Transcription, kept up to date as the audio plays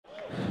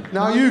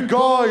Now you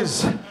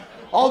guys,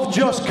 I've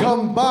just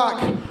come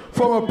back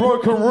from a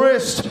broken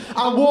wrist,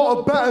 and what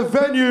a better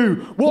venue,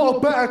 what a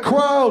better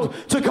crowd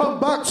to come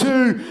back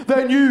to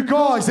than you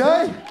guys,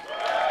 eh?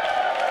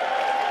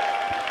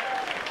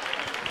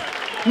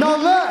 Now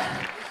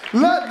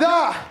let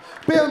that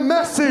be a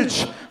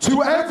message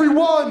to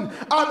everyone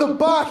at the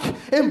back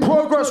in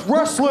Progress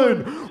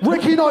Wrestling.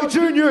 Ricky Knight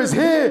Jr. is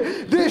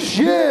here this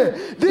year.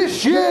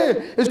 This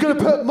year is going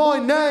to put my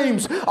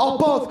names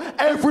above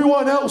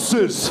everyone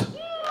else's.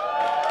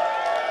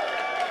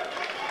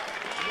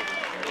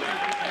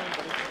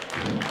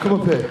 Come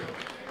up here.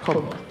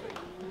 Come.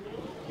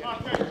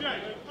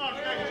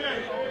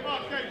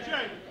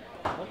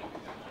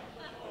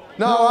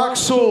 Now,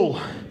 Axel,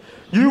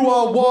 you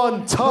are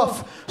one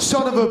tough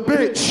son of a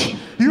bitch.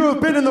 You have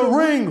been in the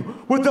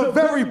ring with the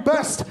very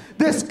best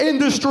this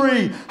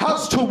industry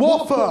has to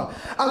offer.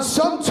 And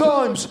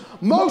sometimes,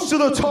 most of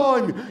the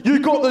time, you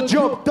got the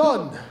job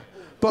done,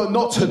 but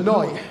not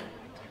tonight.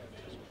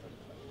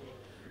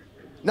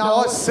 Now,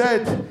 I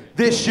said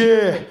this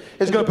year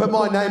is going to put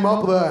my name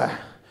up there.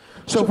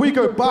 So if we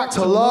go back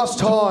to last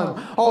time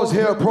I was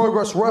here at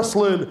Progress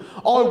Wrestling,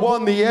 I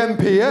won the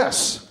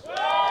MPS.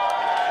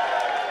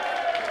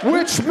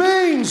 Which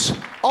means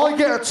I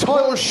get a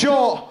title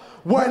shot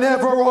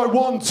whenever I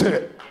want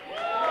it.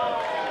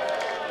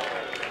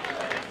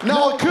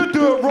 Now I could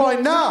do it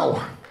right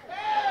now.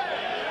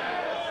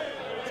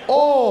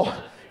 Or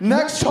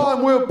next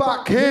time we're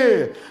back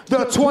here,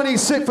 the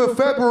 26th of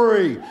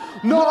February,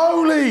 not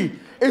only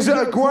is it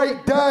a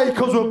great day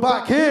because we're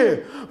back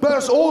here, but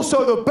it's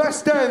also the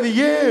best day of the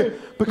year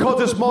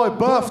because it's my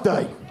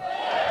birthday.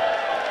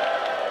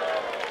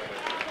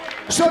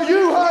 So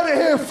you heard it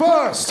here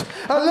first.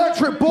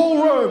 Electric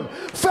Ballroom,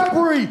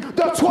 February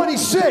the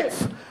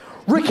 26th.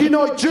 Ricky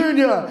Knight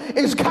Jr.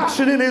 is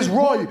cashing in his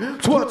right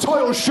to a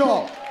title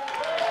shot.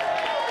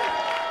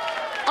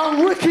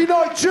 And Ricky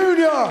Knight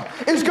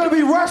Jr. is going to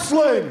be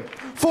wrestling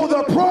for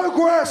the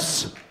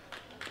Progress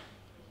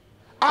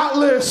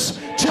Atlas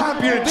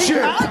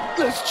Championship. The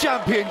Atlas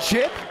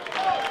Championship?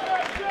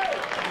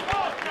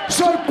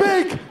 So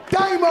big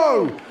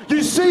Damo,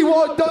 you see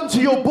what I've done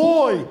to your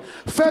boy.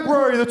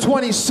 February the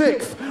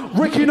 26th,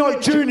 Ricky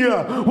Knight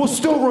Jr. will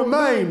still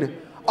remain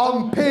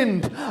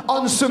unpinned,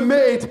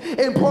 unsubmitted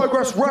in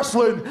Progress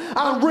Wrestling,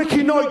 and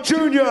Ricky Knight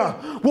Jr.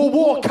 will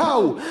walk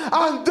out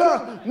and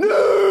the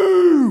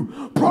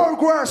new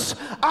Progress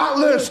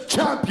Atlas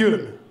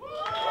Champion.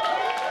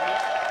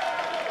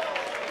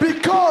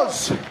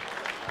 Because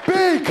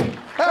big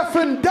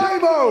effing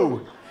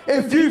Damo,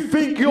 if you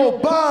think you're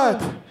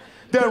bad,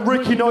 then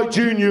Ricky Knight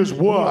Jr. is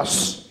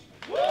worse.